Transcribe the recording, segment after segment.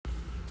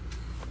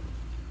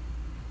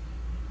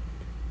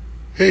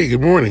Hey,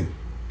 good morning.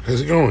 How's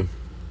it going?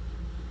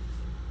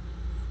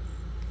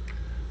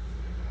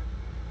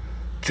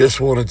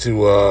 Just wanted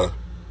to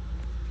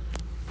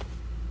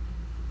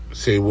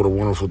say what a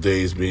wonderful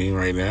day is being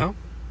right now.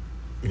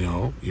 You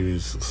know,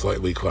 it's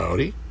slightly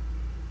cloudy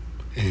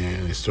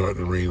and it's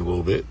starting to rain a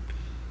little bit,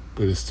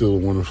 but it's still a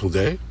wonderful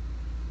day.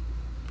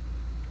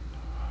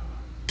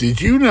 Did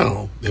you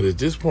know that at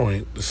this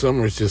point, the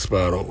summer is just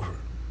about over?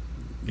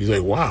 You're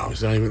like, wow,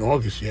 it's not even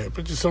August yet,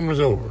 but the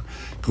summer's over.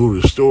 Go to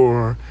the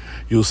store,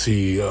 you'll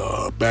see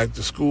back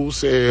to school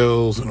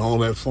sales and all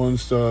that fun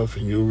stuff,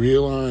 and you'll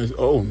realize,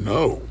 oh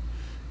no,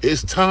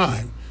 it's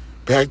time.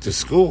 Back to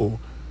school.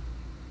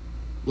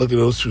 Look at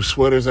those two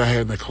sweaters I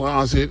had in the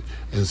closet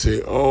and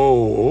say,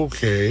 oh,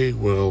 okay,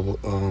 well,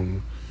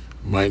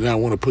 might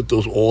not want to put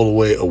those all the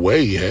way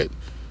away yet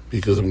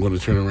because I'm going to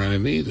turn around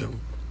and need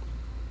them.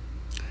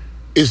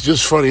 It's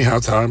just funny how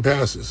time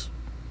passes.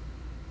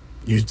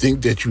 You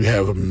think that you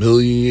have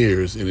 1,000,000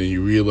 years and then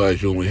you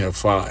realize you only have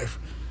 5,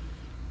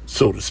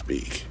 so to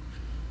speak.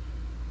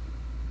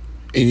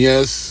 And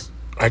yes,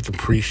 I can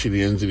preach to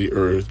the ends of the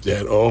earth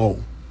that,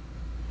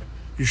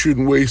 you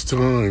shouldn't waste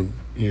time,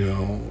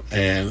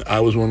 And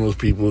I was one of those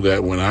people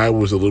that when I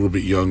was a little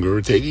bit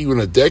younger, take even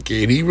a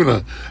decade, even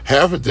a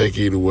half a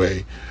decade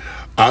away,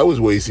 I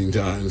was wasting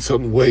time. In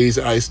some ways,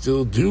 I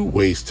still do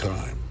waste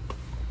time.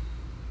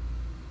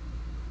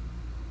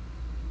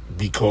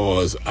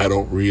 Because I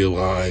don't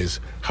realize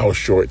how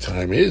short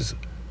time is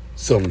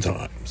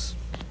sometimes.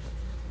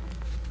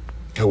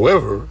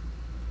 However,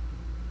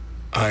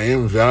 I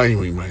am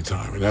valuing my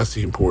time, and that's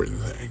the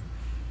important thing.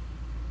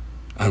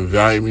 I'm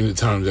valuing the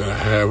time that I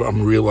have.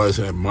 I'm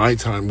realizing that my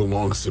time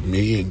belongs to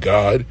me and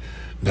God,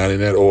 not in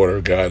that order,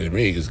 God and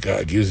me, because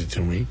God gives it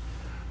to me.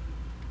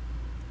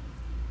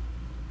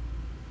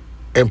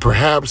 And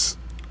perhaps,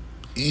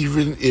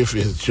 even if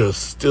it's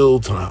just still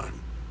time,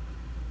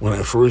 when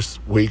I first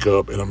wake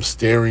up and I'm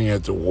staring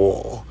at the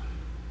wall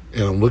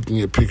and I'm looking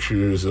at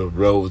pictures of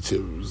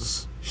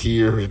relatives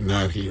here and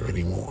not here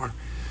anymore,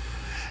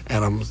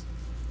 and I'm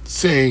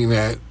saying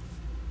that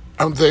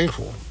I'm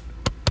thankful.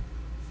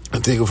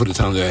 I'm thankful for the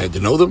time that I had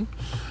to know them.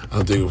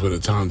 I'm thankful for the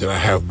time that I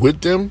have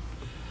with them.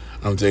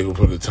 I'm thankful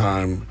for the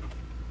time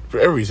for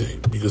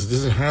everything, because it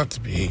doesn't have to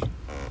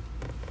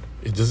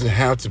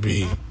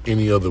be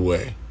any other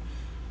way.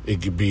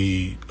 It could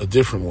be a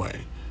different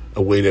way.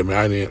 A way that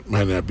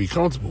might not be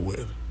comfortable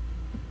with.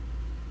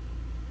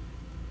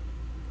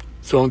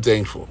 So I'm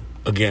thankful.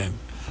 Again,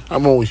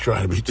 I'm always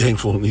trying to be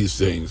thankful in these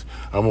things.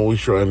 I'm always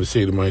trying to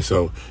say to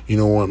myself, you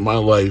know what, my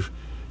life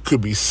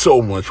could be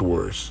so much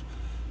worse.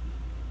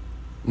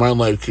 My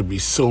life could be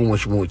so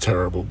much more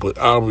terrible, but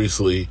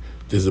obviously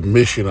there's a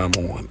mission I'm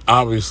on.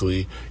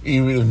 Obviously,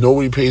 even if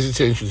nobody pays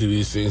attention to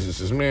these things and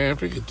says, man,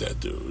 forget that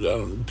dude. I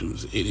don't do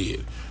this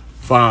idiot.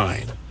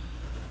 Fine.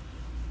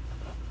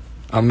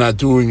 I'm not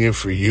doing it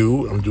for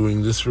you. I'm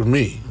doing this for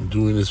me. I'm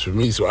doing this for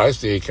me so I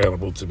stay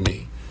accountable to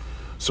me.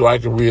 So I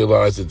can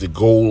realize that the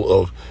goal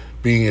of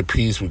being at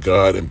peace with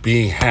God and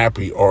being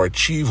happy are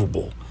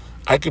achievable.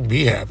 I can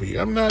be happy.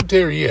 I'm not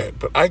there yet,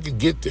 but I can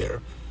get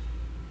there.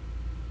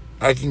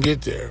 I can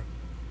get there.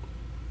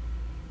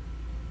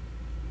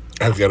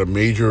 I've got a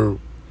major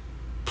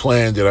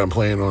plan that I'm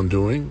planning on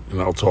doing,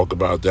 and I'll talk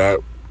about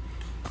that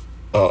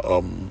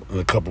in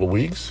a couple of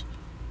weeks.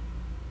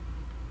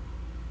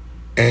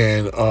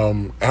 And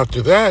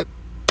after that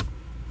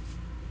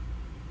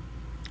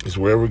is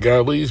wherever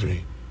God leads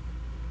me.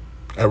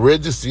 I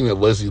read this thing that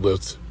Leslie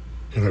left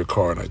in her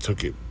car, and I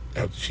took it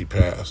after she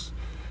passed.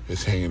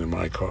 It's hanging in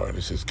my car, and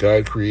it says,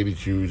 God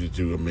created you to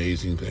do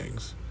amazing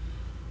things.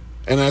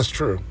 And that's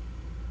true.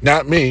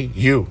 Not me,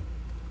 you.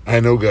 I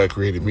know God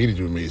created me to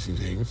do amazing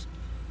things,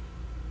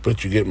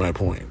 but you get my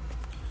point.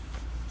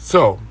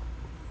 So,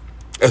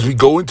 as we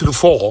go into the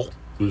fall,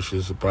 which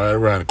is right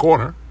around the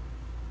corner,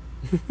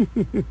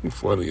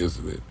 funny,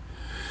 isn't it?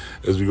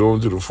 As we go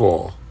into the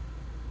fall,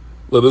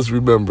 let us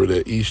remember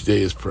that each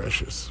day is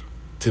precious.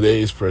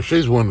 Today is precious.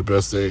 Today's one of the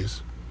best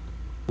days.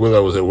 Whether I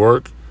was at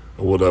work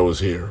or whether I was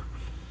here.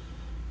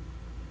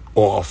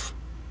 Off.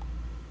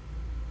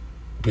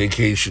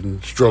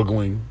 Vacation,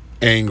 struggling,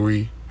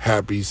 angry,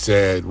 happy,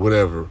 sad,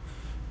 whatever.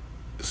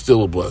 It's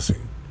still a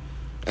blessing.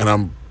 And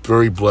I'm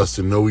very blessed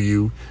to know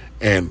you.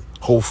 And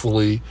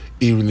hopefully,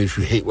 even if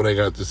you hate what I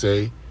got to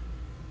say,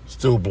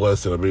 still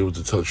blessed that I'm able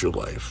to touch your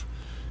life,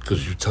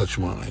 because you touch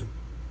mine.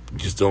 You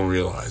just don't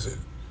realize it.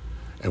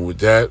 And with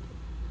that,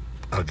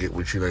 I'll get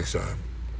with you next time.